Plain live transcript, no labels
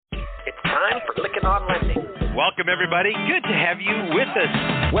time for Lykken on Lending. Welcome, everybody. Good to have you with us.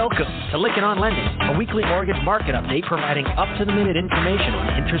 Welcome to Lykken on Lending, a weekly mortgage market update providing up-to-the-minute information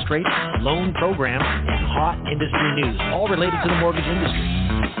on interest rates, loan programs, and hot industry news, all related to the mortgage industry.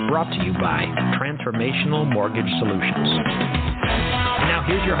 Brought to you by Transformational Mortgage Solutions. And now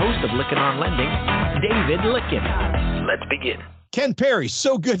here's your host of Lykken on Lending, David Lykken. Let's begin. Ken Perry,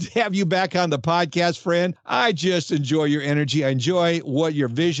 so good to have you back on the podcast, friend. I just enjoy your energy. I enjoy what your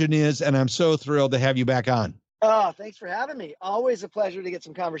vision is, and I'm so thrilled to have you back on. Oh, thanks for having me. Always a pleasure to get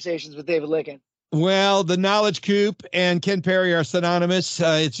some conversations with David Lykken. Well, the Knowledge Coop and Ken Perry are synonymous.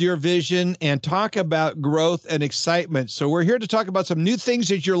 It's your vision and talk about growth and excitement. So we're here to talk about some new things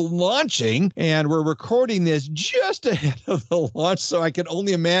that you're launching, and we're recording this just ahead of the launch. So I can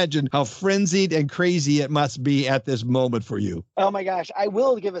only imagine how frenzied and crazy it must be at this moment for you. Oh my gosh. I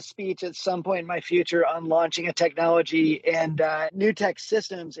will give a speech at some point in my future on launching a technology and new tech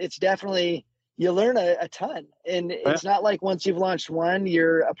systems. It's definitely, you learn a ton. And it's not like once you've launched one,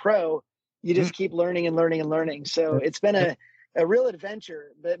 you're a pro. You just keep learning and learning and learning. So it's been a real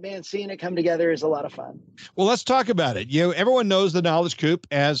adventure, but man, seeing it come together is a lot of fun. Well, let's talk about it. Everyone knows the Knowledge Coop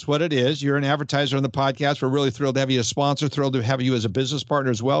as what it is. You're an advertiser on the podcast. We're really thrilled to have you as a sponsor, thrilled to have you as a business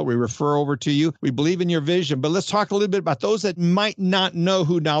partner as well. We refer over to you. We believe in your vision, but let's talk a little bit about those that might not know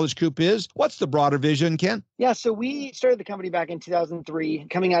who Knowledge Coop is. What's the broader vision, Ken? Yeah, so we started the company back in 2003,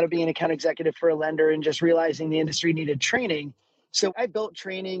 coming out of being an account executive for a lender and just realizing the industry needed training. So I built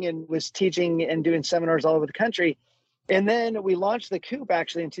training and was teaching and doing seminars all over the country. And then we launched the Coop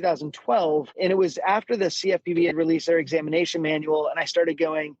actually in 2012. And it was after the CFPB had released their examination manual. And I started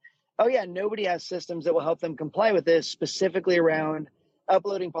going, oh yeah, nobody has systems that will help them comply with this, specifically around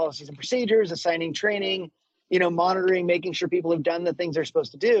uploading policies and procedures, assigning training, monitoring, making sure people have done the things they're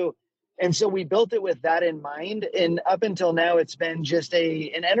supposed to do. And so we built it with that in mind. And up until now, it's been just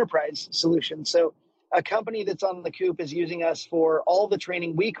an enterprise solution. So a company that's on the Coop is using us for all the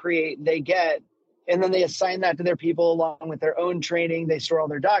training we create, they get, and then they assign that to their people along with their own training. They store all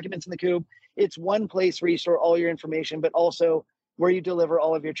their documents in the Coop. It's one place where you store all your information, but also where you deliver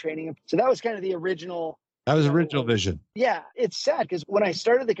all of your training. So that was kind of the original. That was the original vision. Yeah, it's sad because when I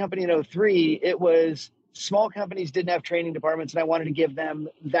started the company in 2003, it was small companies didn't have training departments, and I wanted to give them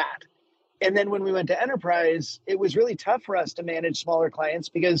that. And then when we went to enterprise, it was really tough for us to manage smaller clients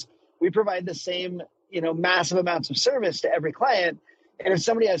because we provide the same massive amounts of service to every client. And if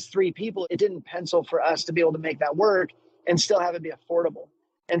somebody has 3 people, it didn't pencil for us to be able to make that work and still have it be affordable.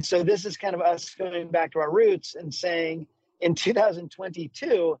 And so this is kind of us going back to our roots and saying in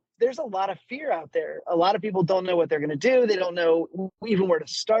 2022, there's a lot of fear out there. A lot of people don't know what they're going to do. They don't know even where to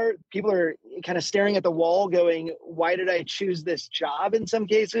start. People are kind of staring at the wall going, why did I choose this job in some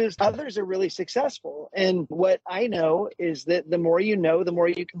cases? Others are really successful. And what I know is that the more you know, the more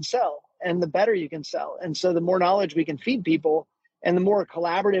you can sell and the better you can sell. And so the more knowledge we can feed people and the more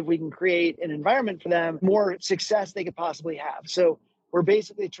collaborative we can create an environment for them, more success they could possibly have. So we're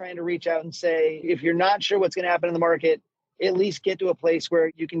basically trying to reach out and say, if you're not sure what's going to happen in the market, at least get to a place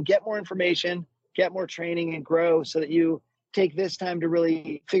where you can get more information, get more training and grow so that you take this time to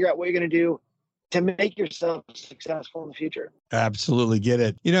really figure out what you're going to do to make yourself successful in the future. Absolutely get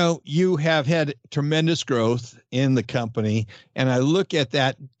it. You have had tremendous growth in the company, and I look at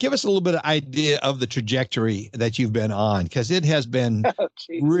that. Give us a little bit of idea of the trajectory that you've been on, because it has been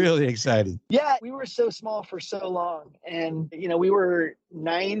really exciting. Yeah, we were so small for so long. And, we were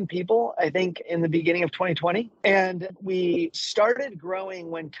 9 people, I think, in the beginning of 2020. And we started growing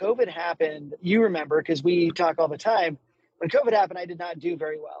when COVID happened. You remember, because we talk all the time. When COVID happened, I did not do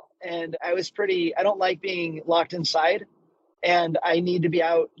very well. And I don't like being locked inside. And I need to be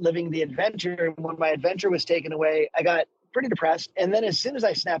out living the adventure. When my adventure was taken away, I got pretty depressed. And then as soon as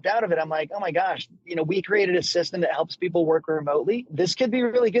I snapped out of it, I'm like, oh my gosh, we created a system that helps people work remotely. This could be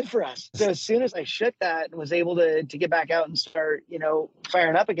really good for us. So as soon as I shook that and was able to get back out and start,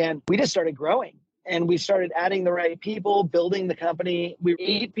 firing up again, we just started growing. And we started adding the right people, building the company. We were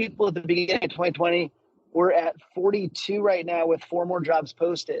 8 people at the beginning of 2020. We're at 42 right now with 4 more jobs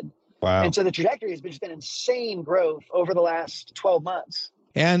posted. Wow. And so the trajectory has just been insane growth over the last 12 months.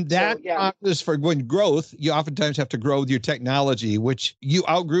 And that is for when growth, you oftentimes have to grow with your technology, which you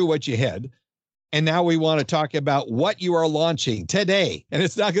outgrew what you had. And now we want to talk about what you are launching today. And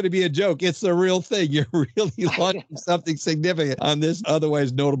it's not going to be a joke. It's the real thing. You're really launching something significant on this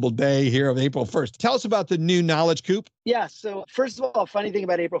otherwise notable day here of April 1st. Tell us about the new Knowledge Coop. Yeah. So first of all, funny thing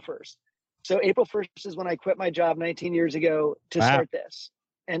about April 1st. So April 1st is when I quit my job 19 years ago to start this.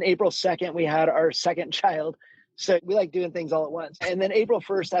 And April 2nd, we had our second child. So we like doing things all at once. And then April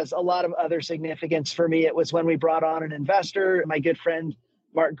 1st has a lot of other significance for me. It was when we brought on an investor, my good friend,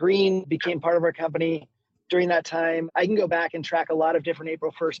 Mark Green became part of our company during that time. I can go back and track a lot of different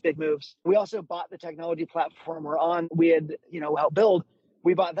April 1st big moves. We also bought the technology platform we're on. We had, helped build.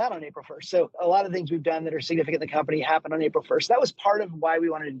 We bought that on April 1st. So a lot of things we've done that are significant in the company happened on April 1st. That was part of why we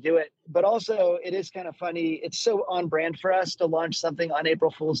wanted to do it. But also it is kind of funny. It's so on brand for us to launch something on April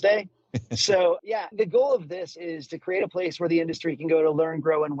Fool's Day. So yeah, the goal of this is to create a place where the industry can go to learn,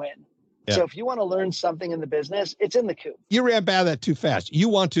 grow, and win. Yeah. So if you want to learn something in the business, it's in the Coop. You ran by that too fast. You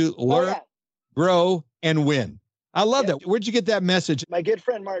want to learn, grow, and win. I love that. Where'd you get that message? My good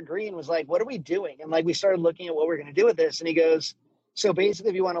friend Mark Green was like, what are we doing? And we started looking at what we're going to do with this. And he goes, so basically,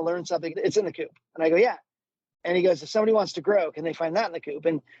 if you want to learn something, it's in the Coop. And I go, yeah. And he goes, if somebody wants to grow, can they find that in the Coop?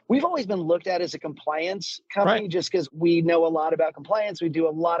 And we've always been looked at as a compliance company just because we know a lot about compliance. We do a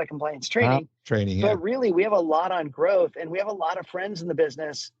lot of compliance training. But really, we have a lot on growth, and we have a lot of friends in the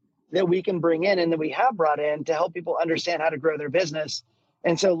business that we can bring in and that we have brought in to help people understand how to grow their business.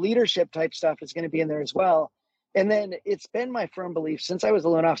 And so leadership type stuff is going to be in there as well. And then it's been my firm belief since I was a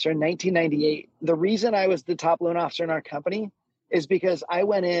loan officer in 1998. The reason I was the top loan officer in our company is because I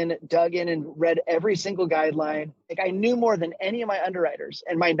went in, dug in, and read every single guideline. I knew more than any of my underwriters,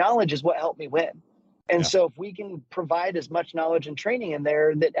 and my knowledge is what helped me win. And so if we can provide as much knowledge and training in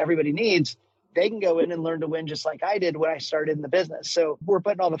there that everybody needs, they can go in and learn to win just like I did when I started in the business. So we're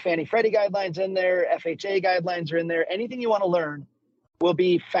putting all the Fannie Freddie guidelines in there, FHA guidelines are in there. Anything you want to learn will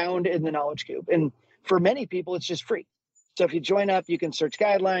be found in the Knowledge Coop. And for many people, it's just free. So if you join up, you can search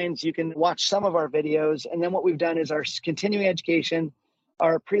guidelines, you can watch some of our videos. And then what we've done is our continuing education,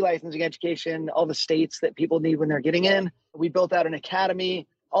 our pre-licensing education, all the states that people need when they're getting in. We built out an academy.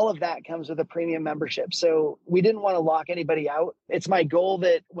 All of that comes with a premium membership. So we didn't want to lock anybody out. It's my goal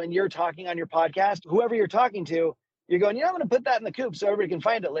that when you're talking on your podcast, whoever you're talking to, you're going, I'm going to put that in the Coop so everybody can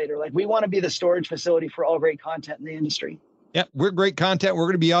find it later. We want to be the storage facility for all great content in the industry. Yeah, we're great content. We're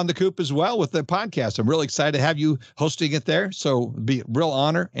going to be on the Coop as well with the podcast. I'm really excited to have you hosting it there. So it'll be a real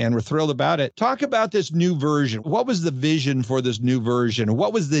honor, and we're thrilled about it. Talk about this new version. What was the vision for this new version?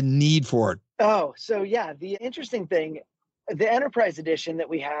 What was the need for it? Oh, so yeah, the interesting thing, the enterprise edition that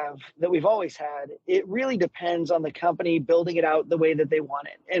we have, that we've always had, it really depends on the company building it out the way that they want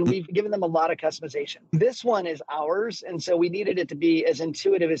it. And we've given them a lot of customization. This one is ours. And so we needed it to be as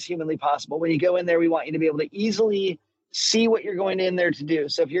intuitive as humanly possible. When you go in there, we want you to be able to easily see what you're going in there to do.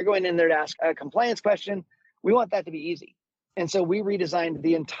 So if you're going in there to ask a compliance question, we want that to be easy. And so we redesigned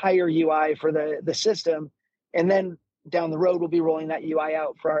the entire UI for the system. And then down the road, we'll be rolling that UI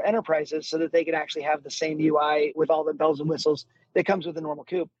out for our enterprises so that they can actually have the same UI with all the bells and whistles that comes with the normal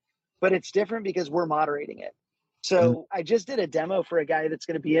Coop. But it's different because we're moderating it. So I just did a demo for a guy that's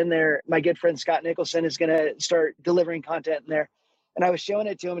going to be in there. My good friend Scott Nicholson is going to start delivering content in there. And I was showing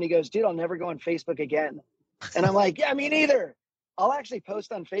it to him and he goes, dude, I'll never go on Facebook again. And I'm like, yeah, me neither. I'll actually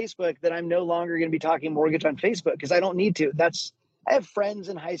post on Facebook that I'm no longer going to be talking mortgage on Facebook because I don't need to. I have friends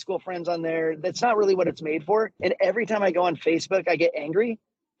and high school friends on there. That's not really what it's made for. And every time I go on Facebook, I get angry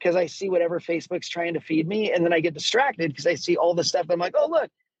because I see whatever Facebook's trying to feed me. And then I get distracted because I see all the stuff. I'm like, oh,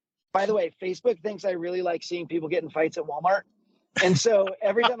 look, by the way, Facebook thinks I really like seeing people get in fights at Walmart. And so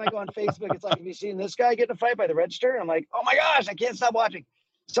every time I go on Facebook, it's like, have you seen this guy get in a fight by the register? I'm like, oh my gosh, I can't stop watching.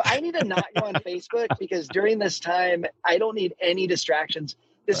 So I need to not go on Facebook because during this time, I don't need any distractions.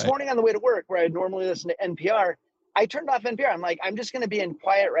 This morning on the way to work, where I normally listen to NPR, I turned off NPR. I'm like, I'm just going to be in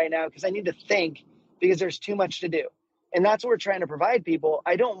quiet right now because I need to think because there's too much to do. And that's what we're trying to provide people.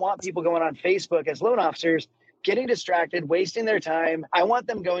 I don't want people going on Facebook as loan officers, getting distracted, wasting their time. I want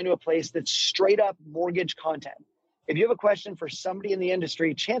them going to a place that's straight up mortgage content. If you have a question for somebody in the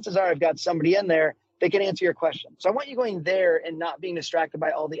industry, chances are I've got somebody in there that can answer your question. So I want you going there and not being distracted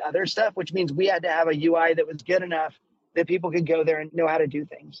by all the other stuff, which means we had to have a UI that was good enough that people could go there and know how to do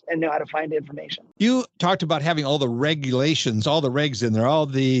things and know how to find information. You talked about having all the regulations, all the regs in there, all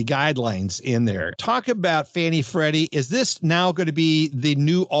the guidelines in there. Talk about Fannie Freddie. Is this now going to be the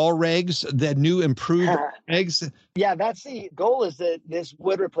new all regs, the new improved regs? Yeah, that's the goal, is that this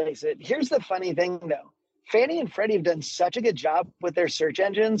would replace it. Here's the funny thing though. Fannie and Freddie have done such a good job with their search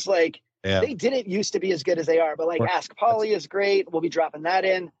engines. They didn't used to be as good as they are, but Ask Polly is great. We'll be dropping that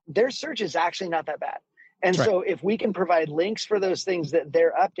in. Their search is actually not that bad. And so if we can provide links for those things that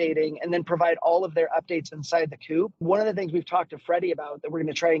they're updating and then provide all of their updates inside the Coop, one of the things we've talked to Freddie about that we're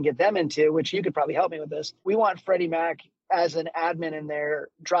going to try and get them into, which you could probably help me with this, we want Freddie Mac as an admin in there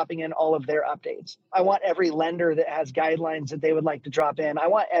dropping in all of their updates. I want every lender that has guidelines that they would like to drop in. I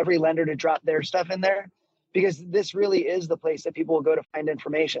want every lender to drop their stuff in there, because this really is the place that people will go to find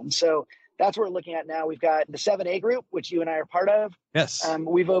information. So that's what we're looking at now. We've got the 7A group, which you and I are part of. Yes.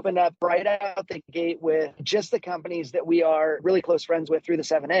 We've opened up right out the gate with just the companies that we are really close friends with through the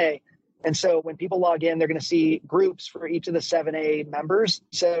 7A. And so when people log in, they're going to see groups for each of the 7A members.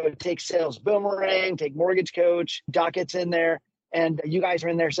 So take Sales Boomerang, take Mortgage Coach, Docket's in there, and you guys are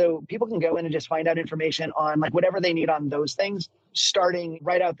in there. So people can go in and just find out information on like whatever they need on those things, starting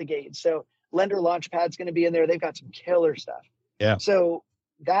right out the gate. So Lender Launchpad's going to be in there. They've got some killer stuff. Yeah. So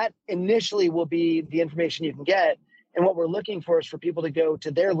that initially will be the information you can get. And what we're looking for is for people to go to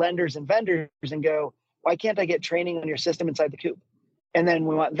their lenders and vendors and go, why can't I get training on your system inside the coop? And then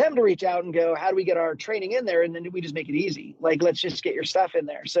we want them to reach out and go, how do we get our training in there? And then we just make it easy. Like, let's just get your stuff in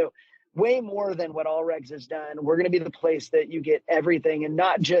there. So way more than what Allregs has done. We're going to be the place that you get everything, and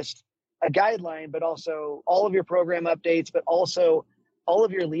not just a guideline, but also all of your program updates, but also all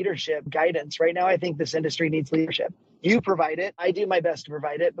of your leadership guidance. Right now, I think this industry needs leadership. You provide it. I do my best to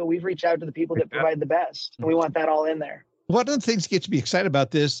provide it, but we've reached out to the people that provide the best. And we want that all in there. One of the things that gets me excited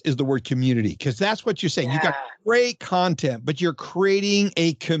about this is the word community, because that's what you're saying. Yeah. You got great content, but you're creating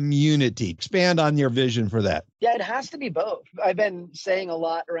a community. Expand on your vision for that. Yeah, it has to be both. I've been saying a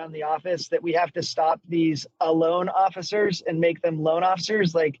lot around the office that we have to stop these loan officers and make them loan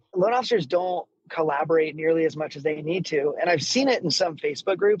officers. Like, loan officers don't collaborate nearly as much as they need to. And I've seen it in some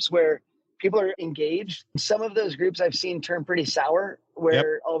Facebook groups where people are engaged. Some of those groups I've seen turn pretty sour,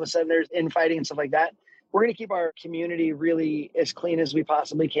 where all of a sudden there's infighting and stuff like that. We're going to keep our community really as clean as we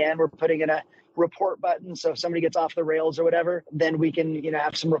possibly can. We're putting in a report button. So if somebody gets off the rails or whatever, then we can,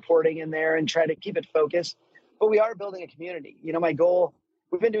 have some reporting in there and try to keep it focused. But we are building a community. My goal,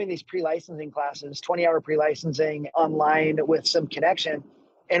 we've been doing these pre-licensing classes, 20-hour pre-licensing online with some connection.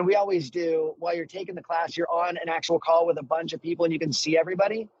 And we always do, while you're taking the class, you're on an actual call with a bunch of people and you can see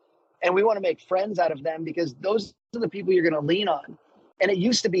everybody. And we want to make friends out of them, because those are the people you're going to lean on. And it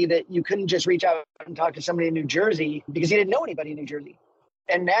used to be that you couldn't just reach out and talk to somebody in New Jersey because you didn't know anybody in New Jersey.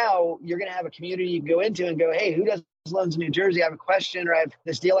 And now you're going to have a community you can go into and go, hey, who does loans in New Jersey? I have a question, or I have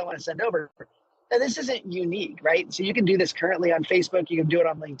this deal I want to send over. Now, this isn't unique, right? So you can do this currently on Facebook. You can do it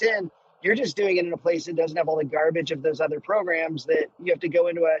on LinkedIn. You're just doing it in a place that doesn't have all the garbage of those other programs that you have to go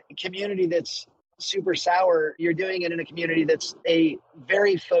into a community that's super sour. You're doing it in a community that's a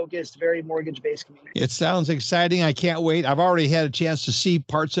very focused, very mortgage-based community. It sounds exciting. I can't wait. I've already had a chance to see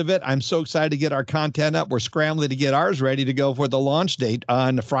parts of it. I'm so excited to get our content up. We're scrambling to get ours ready to go for the launch date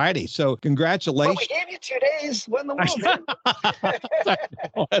on Friday. So congratulations. Well, we gave you 2 days. What in the world,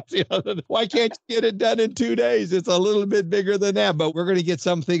 That's the other. Why can't you get it done in 2 days? It's a little bit bigger than that, but we're going to get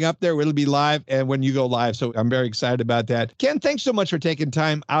something up there. It'll be live and when you go live. So I'm very excited about that. Ken, thanks so much for taking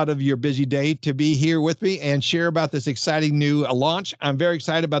time out of your busy day to be here with me and share about this exciting new launch. I'm very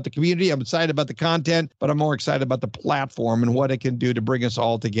excited about the community. I'm excited about the content, but I'm more excited about the platform and what it can do to bring us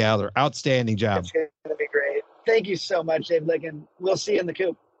all together. Outstanding job. It's going to be great. Thank you so much, Dave Licken. We'll see you in the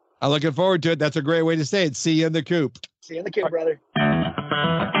coop. I'm looking forward to it. That's a great way to say it. See you in the coop. See you in the coop, brother.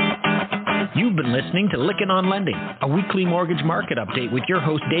 You've been listening to Licken on Lending, a weekly mortgage market update with your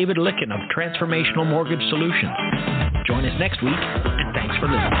host, David Licken of Transformational Mortgage Solutions. Join us next week, and thanks for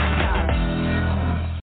listening.